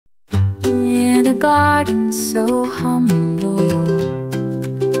a garden so humble,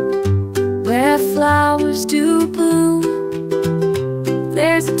 where flowers do bloom.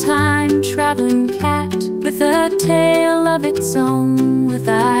 There's a time-traveling cat with a tail of its own, with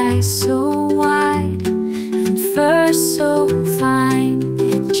eyes so wide and fur so fine.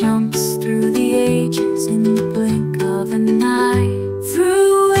 It jumps through the ages in the blink of an eye,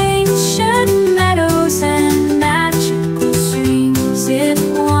 through ancient meadows and magical streams. It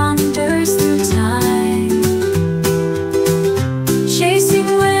wanders through time, chasing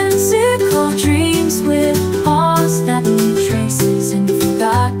whimsical dreams with paws that leave traces in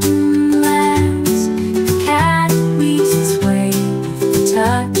forgotten lands. The cat weaves its way with the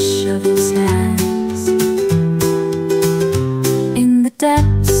touch of its hand.